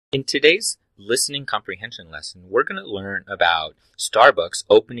In today's listening comprehension lesson, we're going to learn about Starbucks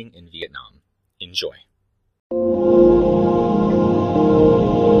opening in Vietnam. Enjoy.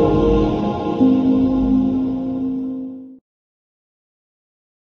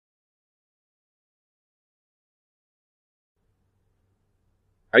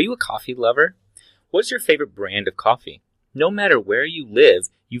 Are you a coffee lover? What's your favorite brand of coffee? No matter where you live,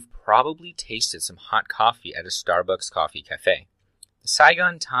 you've probably tasted some hot coffee at a Starbucks coffee cafe. The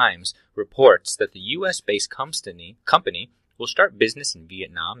Saigon Times reports that the U.S.-based company will start business in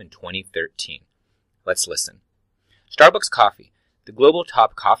Vietnam in 2013. Let's listen. Starbucks Coffee, the global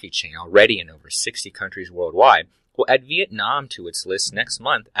top coffee chain already in over 60 countries worldwide, will add Vietnam to its list next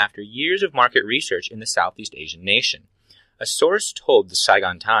month after years of market research in the Southeast Asian nation. A source told the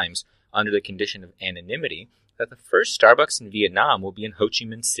Saigon Times, under the condition of anonymity, that the first Starbucks in Vietnam will be in Ho Chi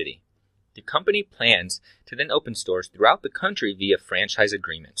Minh City. The company plans to then open stores throughout the country via franchise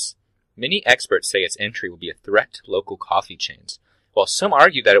agreements. Many experts say its entry will be a threat to local coffee chains, while some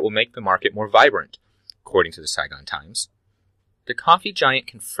argue that it will make the market more vibrant, according to the Saigon Times. The coffee giant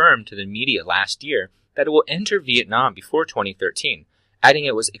confirmed to the media last year that it will enter Vietnam before 2013, adding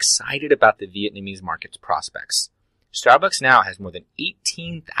it was excited about the Vietnamese market's prospects. Starbucks now has more than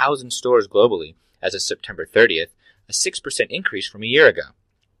 18,000 stores globally as of September 30th, a 6% increase from a year ago.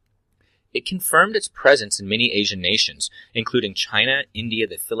 It confirmed its presence in many Asian nations, including China, India,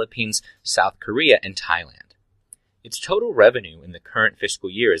 the Philippines, South Korea, and Thailand. Its total revenue in the current fiscal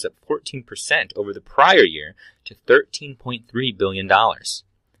year is up 14% over the prior year to $13.3 billion.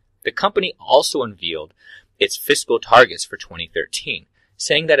 The company also unveiled its fiscal targets for 2013,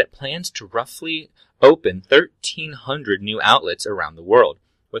 saying that it plans to roughly open 1,300 new outlets around the world,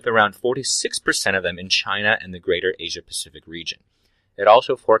 with around 46% of them in China and the greater Asia-Pacific region. It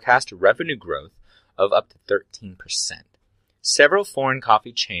also forecast revenue growth of up to 13%. Several foreign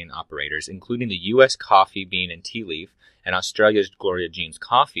coffee chain operators, including the U.S. Coffee Bean and Tea Leaf and Australia's Gloria Jean's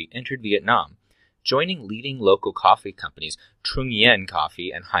Coffee, entered Vietnam, joining leading local coffee companies Trung Yen Coffee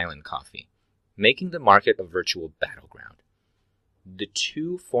and Highland Coffee, making the market a virtual battleground. The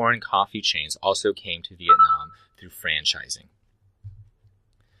two foreign coffee chains also came to Vietnam through franchising.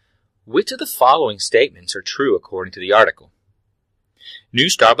 Which of the following statements are true according to the article? New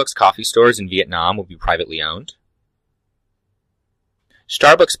Starbucks coffee stores in Vietnam will be privately owned.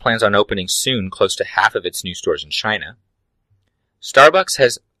 Starbucks plans on opening soon close to half of its new stores in China. Starbucks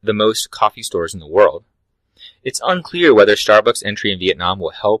has the most coffee stores in the world. It's unclear whether Starbucks' entry in Vietnam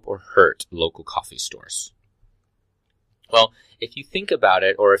will help or hurt local coffee stores. Well, if you think about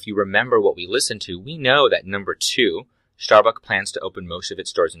it, or if you remember what we listened to, we know that number 2, Starbucks plans to open most of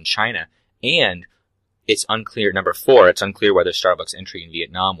its stores in China, and it's unclear, number 4, it's unclear whether Starbucks' entry in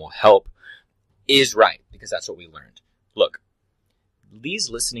Vietnam will help, is right, because that's what we learned. Look,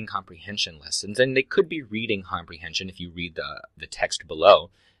 these listening comprehension lessons, and they could be reading comprehension if you read the text below,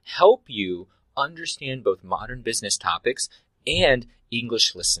 help you understand both modern business topics and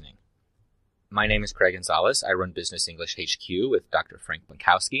English listening. My name is Craig Gonzalez. I run Business English HQ with Dr. Frank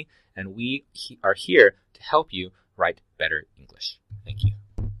Blankowski, and we are here to help you write better English. Thank you.